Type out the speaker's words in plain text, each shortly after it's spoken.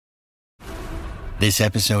This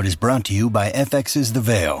episode is brought to you by FX's The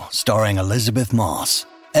Veil, starring Elizabeth Moss.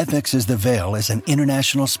 FX's The Veil is an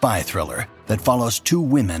international spy thriller that follows two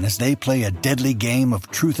women as they play a deadly game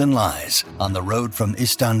of truth and lies on the road from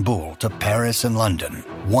Istanbul to Paris and London.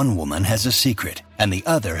 One woman has a secret, and the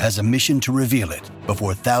other has a mission to reveal it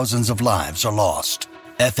before thousands of lives are lost.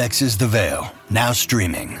 FX's The Veil, now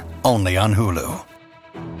streaming, only on Hulu.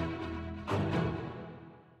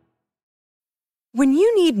 When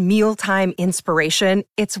you need mealtime inspiration,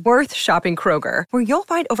 it's worth shopping Kroger, where you'll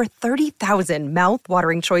find over 30,000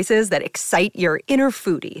 mouth-watering choices that excite your inner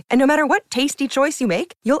foodie. And no matter what tasty choice you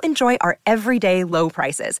make, you'll enjoy our everyday low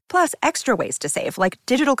prices, plus extra ways to save, like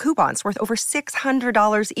digital coupons worth over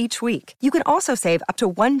 $600 each week. You can also save up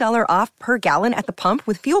to $1 off per gallon at the pump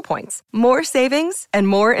with fuel points. More savings and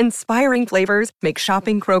more inspiring flavors make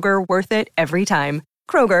shopping Kroger worth it every time.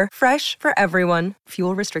 Kroger, fresh for everyone.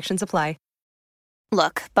 Fuel restrictions apply.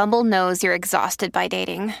 Look, Bumble knows you're exhausted by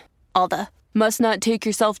dating. All the, must not take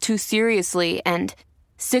yourself too seriously, and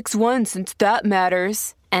 6'1" since that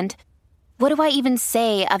matters, and what do I even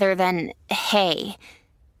say other than, hey?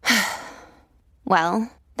 Well,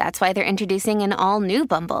 that's why they're introducing an all-new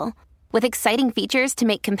Bumble, with exciting features to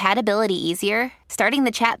make compatibility easier, starting the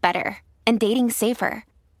chat better, and dating safer.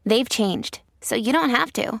 They've changed, so you don't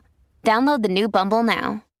have to. Download the new Bumble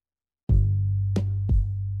now.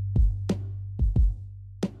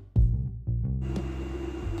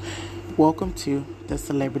 Welcome to the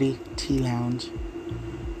Celebrity Tea Lounge.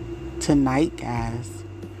 Tonight, guys,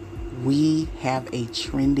 we have a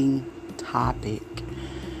trending topic.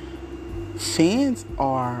 Fans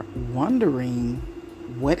are wondering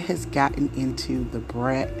what has gotten into the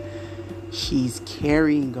brat. She's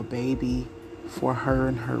carrying a baby for her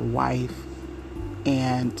and her wife,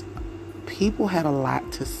 and people had a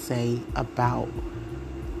lot to say about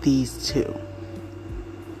these two.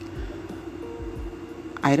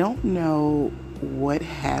 I don't know what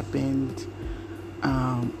happened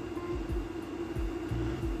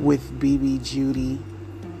with BB Judy.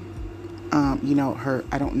 I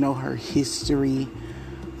don't know her history.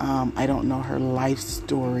 I don't know her life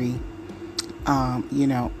story.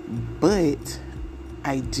 But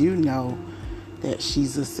I do know that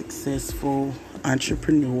she's a successful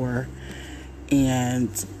entrepreneur, and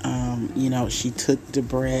she took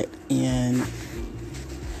Debrat and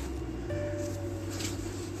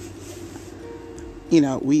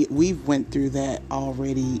we went through that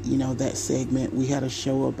already, that segment. We had a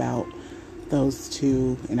show about those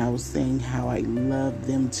two, and I was saying how I love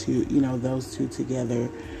them two, those two together,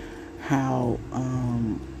 how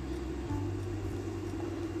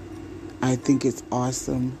I think it's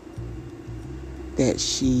awesome that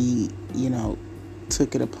she,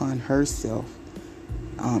 took it upon herself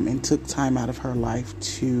and took time out of her life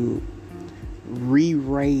to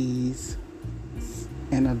re-raise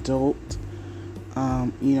an adult,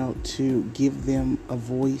 to give them a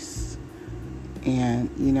voice, and,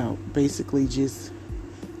 basically just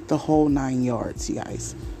the whole 9 yards, you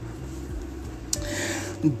guys.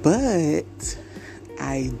 But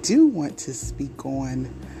I do want to speak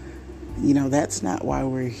on, that's not why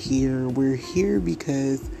we're here. We're here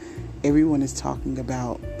because everyone is talking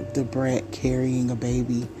about Debrat carrying a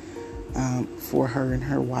baby for her and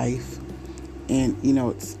her wife. And,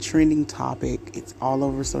 it's a trending topic. It's all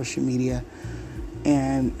over social media.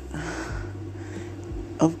 And,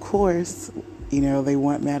 of course, they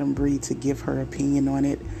want Madam Bree to give her opinion on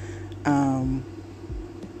it.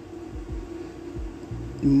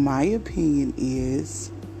 My opinion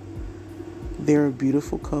is they're a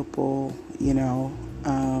beautiful couple, a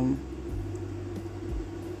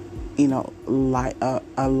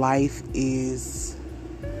life is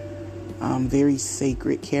very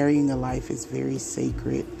sacred. Carrying a life is very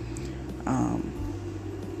sacred.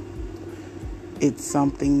 It's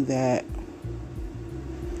something that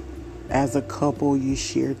as a couple you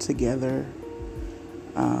share together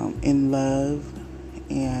in love,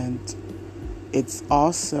 and it's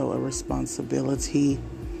also a responsibility,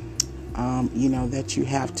 that you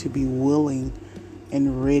have to be willing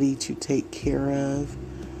and ready to take care of.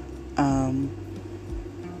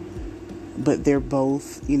 But they're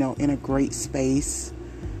both, in a great space.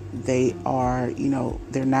 They are,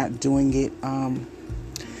 they're not doing it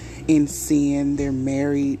in sin. They're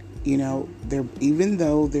married, they're, even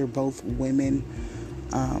though they're both women,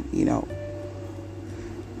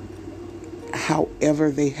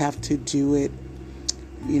 however they have to do it,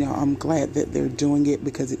 I'm glad that they're doing it,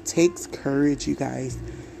 because it takes courage, you guys,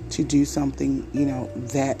 to do something,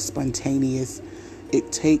 that spontaneous.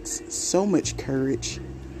 It takes so much courage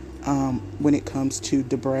when it comes to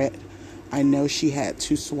Debrat. I know she had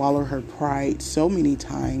to swallow her pride so many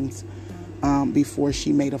times before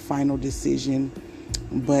she made a final decision.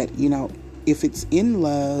 But, if it's in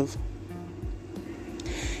love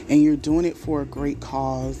and you're doing it for a great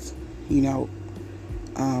cause, it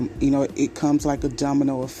comes like a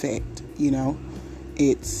domino effect.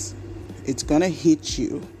 It's gonna hit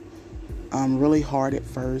you really hard at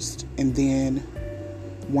first, and then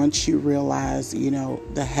once you realize,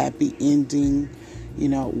 the happy ending,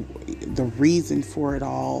 the reason for it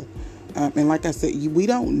all, and like I said, we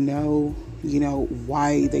don't know,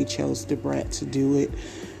 why they chose Da Brat to do it.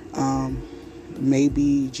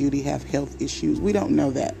 Maybe Judy have health issues. We don't know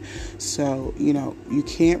that. So, you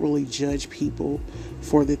can't really judge people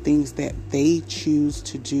for the things that they choose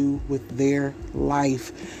to do with their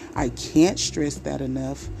life. I can't stress that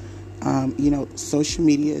enough. Social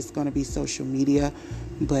media is going to be social media,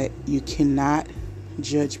 but you cannot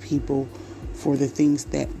judge people for the things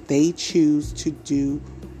that they choose to do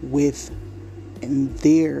with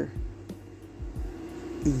their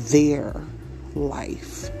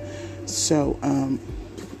life. So,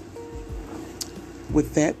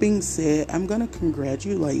 with that being said, I'm going to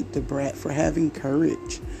congratulate Da Brat for having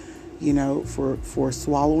courage, for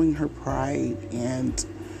swallowing her pride. And,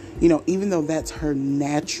 even though that's her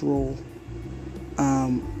natural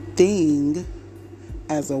thing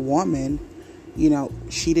as a woman,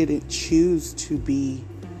 she didn't choose to be,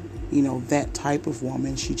 that type of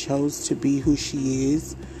woman. She chose to be who she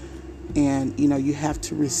is. And, you have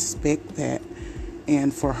to respect that.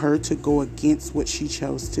 And for her to go against what she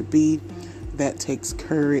chose to be, that takes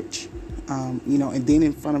courage, and then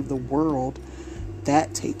in front of the world,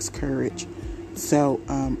 that takes courage. So,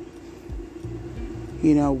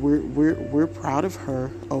 we're proud of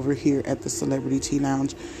her over here at the Celebrity Tea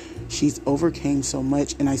Lounge. She's overcame so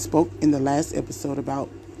much. And I spoke in the last episode about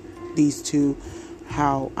these two,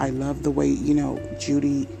 how I love the way,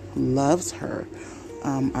 Judy loves her.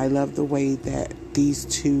 I love the way that these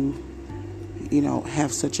two,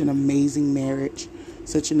 have such an amazing marriage,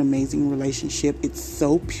 such an amazing relationship. It's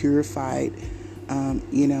so purified, and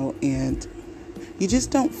you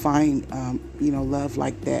just don't find, love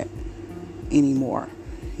like that anymore.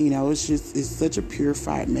 It's such a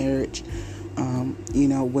purified marriage.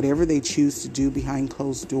 Whatever they choose to do behind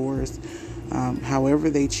closed doors, however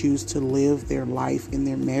they choose to live their life in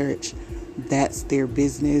their marriage, that's their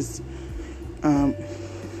business.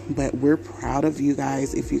 But we're proud of you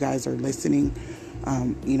guys. If you guys are listening,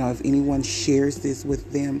 if anyone shares this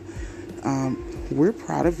with them, we're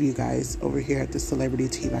proud of you guys over here at the Celebrity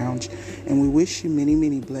Tea Lounge. And we wish you many,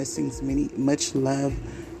 many blessings, much love,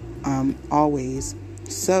 always.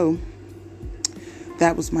 So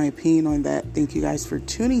that was my opinion on that. Thank you guys for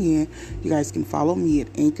tuning in. You guys can follow me at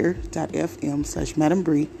anchor.fm/Madam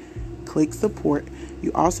Bree. Click support.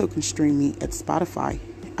 You also can stream me at Spotify,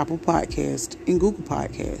 Apple Podcast, and Google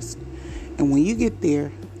Podcast. And when you get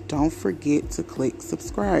there, don't forget to click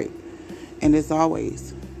subscribe. And as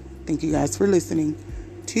always, thank you guys for listening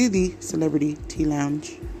to the Celebrity Tea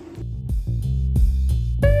Lounge.